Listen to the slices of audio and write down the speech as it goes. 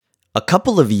A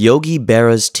couple of Yogi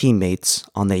Berra's teammates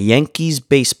on the Yankees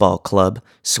baseball club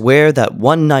swear that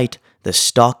one night the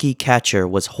stocky catcher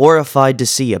was horrified to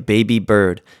see a baby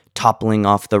bird toppling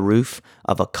off the roof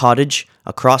of a cottage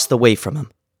across the way from him.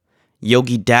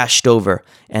 Yogi dashed over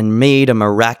and made a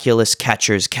miraculous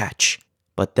catcher's catch.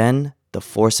 But then the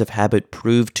force of habit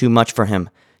proved too much for him.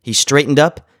 He straightened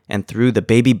up and threw the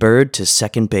baby bird to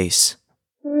second base.